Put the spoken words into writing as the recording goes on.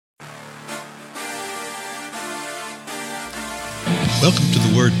Welcome to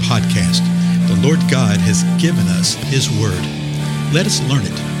the Word Podcast. The Lord God has given us His Word. Let us learn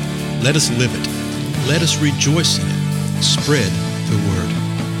it. Let us live it. Let us rejoice in it. Spread the Word.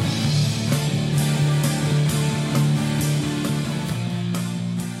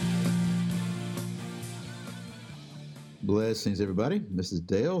 Blessings, everybody. This is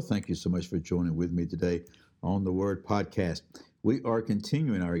Dale. Thank you so much for joining with me today on the Word Podcast. We are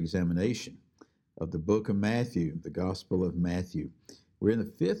continuing our examination of the book of Matthew, the Gospel of Matthew. We're in the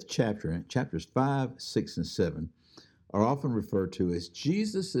 5th chapter, and chapters 5, 6, and 7 are often referred to as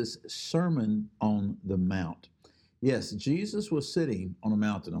Jesus' Sermon on the Mount. Yes, Jesus was sitting on a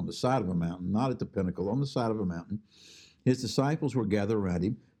mountain, on the side of a mountain, not at the pinnacle, on the side of a mountain. His disciples were gathered around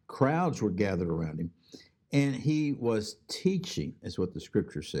him. Crowds were gathered around him. And he was teaching, is what the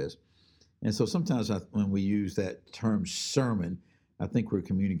scripture says. And so sometimes when we use that term sermon, I think we're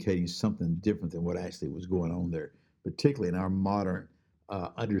communicating something different than what actually was going on there, particularly in our modern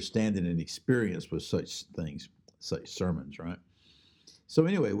understanding and experience with such things, such sermons, right? So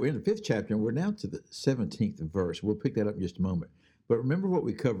anyway, we're in the 5th chapter, and we're down to the 17th verse. We'll pick that up in just a moment. But remember what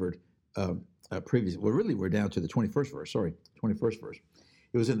we covered previously. Well, really, we're down to the 21st verse. 21st verse.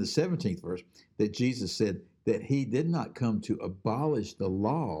 It was in the 17th verse that Jesus said that he did not come to abolish the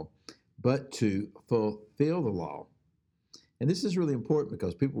law, but to fulfill the law. And this is really important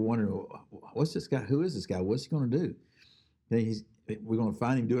because people wonder, what's this guy? Who is this guy? What's he going to do? We're going to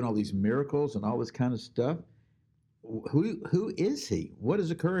find him doing all these miracles and all this kind of stuff. Who is he? What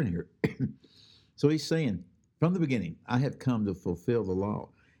is occurring here? So he's saying, from the beginning, I have come to fulfill the law.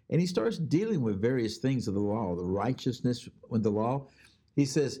 And he starts dealing with various things of the law, the righteousness with the law. He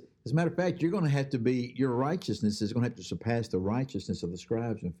says, as a matter of fact, your righteousness is going to have to surpass the righteousness of the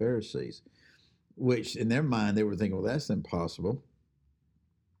scribes and Pharisees, which in their mind, they were thinking, well, that's impossible.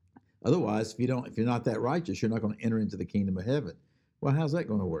 Otherwise, if you're not that righteous, you're not going to enter into the kingdom of heaven. Well, how's that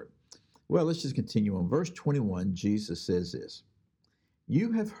going to work? Well, let's just continue on. Verse 21, Jesus says this,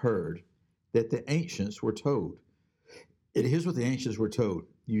 you have heard that the ancients were told. And here's what the ancients were told.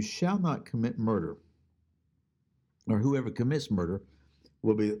 You shall not commit murder, or whoever commits murder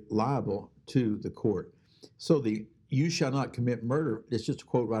will be liable to the court. So the you shall not commit murder, it's just a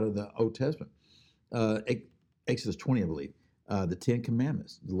quote right out of the Old Testament. Exodus 20, I believe. The 10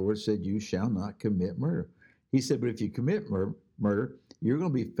 Commandments. The Lord said, you shall not commit murder. He said, but if you commit murder, you're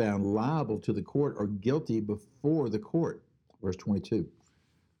going to be found liable to the court or guilty before the court. Verse 22.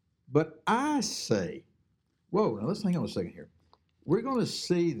 But I say, whoa, now let's hang on a second here. We're going to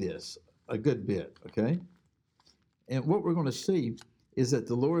see this a good bit, okay? And what we're going to see is that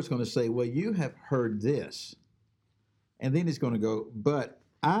the Lord's going to say, well, you have heard this. And then he's going to go, but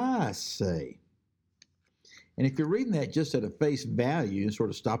I say. And if you're reading that just at a face value and sort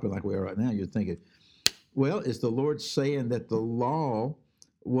of stopping like we are right now, you're thinking, well, is the Lord saying that the law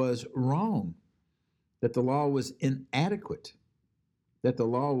was wrong, that the law was inadequate, that the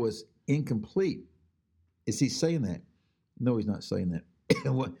law was incomplete? Is he saying that? No, he's not saying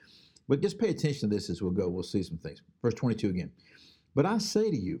that. But just pay attention to this as we'll go. We'll see some things. Verse 22 again. But I say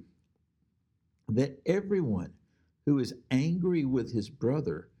to you that everyone who is angry with his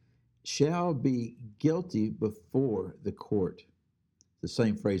brother shall be guilty before the court. The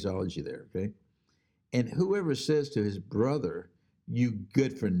same phraseology there, okay? And whoever says to his brother, you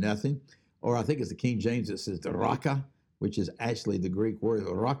good for nothing, or I think it's the King James that says the raka, which is actually the Greek word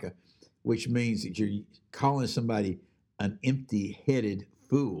raka, which means that you're calling somebody an empty-headed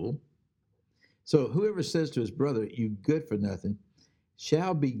fool. So whoever says to his brother, you good for nothing,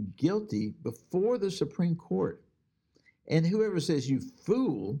 shall be guilty before the Supreme Court. And whoever says, you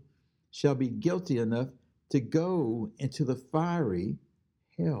fool, shall be guilty enough to go into the fiery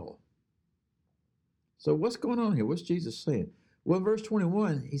hell. So what's going on here? What's Jesus saying? Well, in verse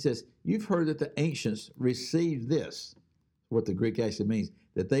 21, he says, you've heard that the ancients received this, what the Greek actually means,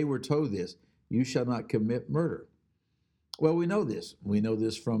 that they were told this, you shall not commit murder. Well, we know this. We know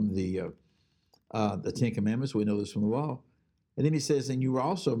this from the 10 Commandments. We know this from the law. And then he says, and you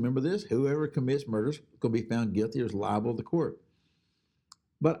also remember this, whoever commits murder is going to be found guilty or is liable to the court.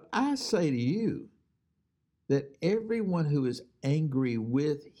 But I say to you that everyone who is angry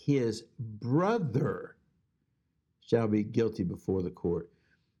with his brother shall be guilty before the court.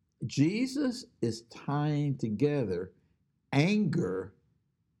 Jesus is tying together anger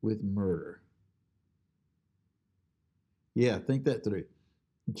with murder. Yeah, think that through.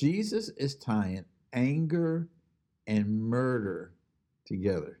 Jesus is tying anger and murder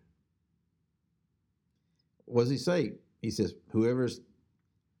together. What does he say? He says, whoever's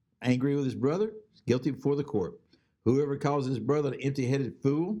angry with his brother is guilty before the court. Whoever calls his brother an empty-headed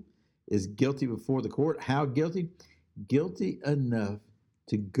fool is guilty before the court. How guilty? guilty enough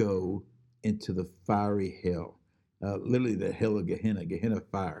to go into the fiery hell, literally the hell of Gehenna, Gehenna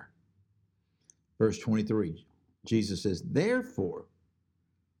fire. Verse 23, Jesus says, therefore,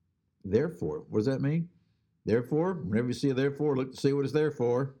 what does that mean? Therefore, whenever you see a therefore, look to see what it's there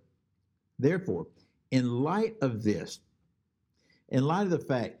for. Therefore, in light of this, in light of the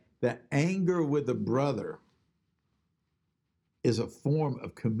fact that anger with a brother is a form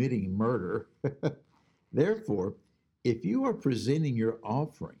of committing murder, therefore, if you are presenting your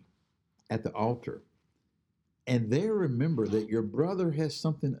offering at the altar and there remember that your brother has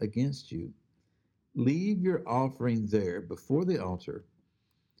something against you, leave your offering there before the altar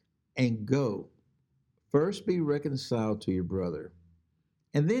and go. First be reconciled to your brother,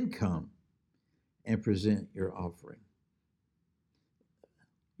 and then come and present your offering.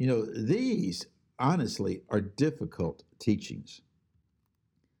 You know, these honestly are difficult teachings.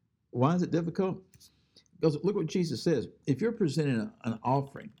 Why is it difficult? Because look what Jesus says. If you're presenting an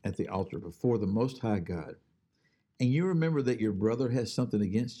offering at the altar before the Most High God, and you remember that your brother has something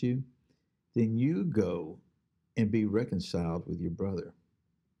against you, then you go and be reconciled with your brother.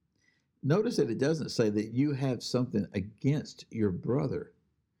 Notice that it doesn't say that you have something against your brother,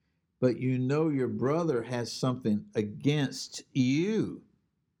 but you know your brother has something against you.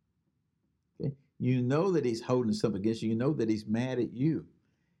 Okay? You know that he's holding something against you. You know that he's mad at you.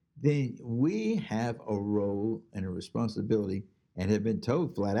 Then we have a role and a responsibility, and have been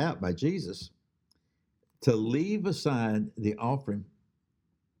told flat out by Jesus, to leave aside the offering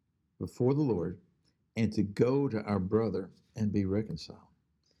before the Lord and to go to our brother and be reconciled.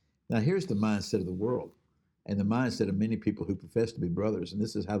 Now, here's the mindset of the world and the mindset of many people who profess to be brothers, and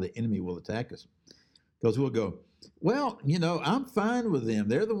this is how the enemy will attack us. Because we'll go, well, I'm fine with them.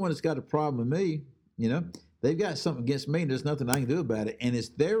 They're the one that's got a problem with me. They've got something against me, and there's nothing I can do about it. And it's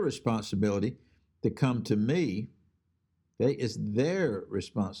their responsibility to come to me. Okay? It's their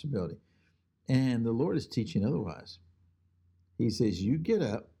responsibility. And the Lord is teaching otherwise. He says, you get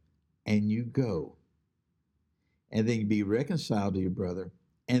up and you go. And then you be reconciled to your brother,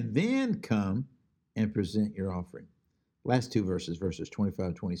 and then come and present your offering. Last two verses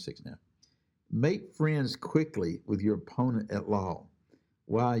 25, 26 now. Make friends quickly with your opponent at law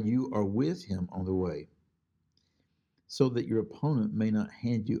while you are with him on the way, so that your opponent may not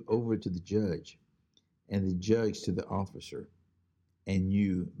hand you over to the judge, and the judge to the officer, and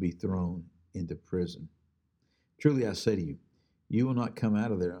you be thrown into prison. Truly I say to you, you will not come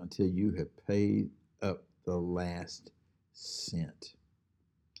out of there until you have paid up the last cent.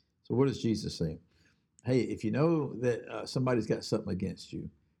 So what does Jesus say? Hey, if you know that somebody's got something against you,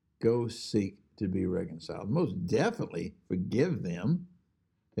 go seek to be reconciled. Most definitely forgive them.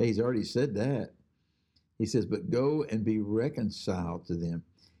 Okay, he's already said that. He says, but go and be reconciled to them.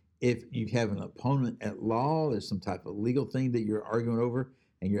 If you have an opponent at law, there's some type of legal thing that you're arguing over,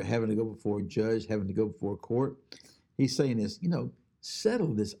 and you're having to go before a judge, having to go before a court, he's saying this,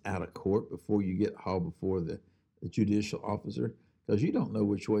 settle this out of court before you get hauled before the judicial officer, because you don't know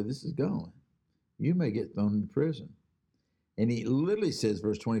which way this is going. You may get thrown into prison. And he literally says,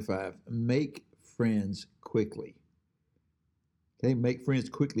 verse 25, make friends quickly. Okay, make friends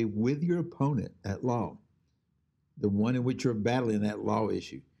quickly with your opponent at law, the one in which you're battling that law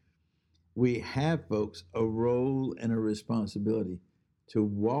issue. We have, folks, a role and a responsibility to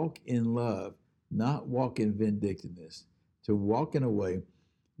walk in love, not walk in vindictiveness, to walk in a way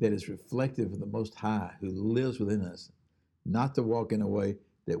that is reflective of the Most High who lives within us, not to walk in a way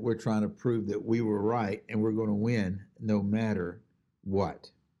that we're trying to prove that we were right and we're going to win no matter what.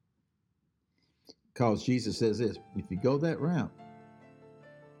 Because Jesus says this, if you go that route,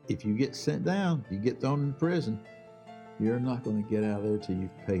 if you get sent down, you get thrown in prison, you're not going to get out of there till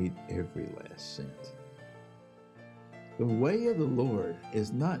you've paid every last cent. The way of the Lord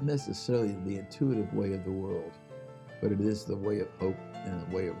is not necessarily the intuitive way of the world, but it is the way of hope and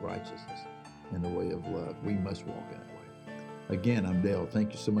the way of righteousness and the way of love. We must walk in that way. Again, I'm Dale.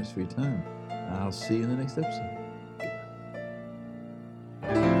 Thank you so much for your time. I'll see you in the next episode.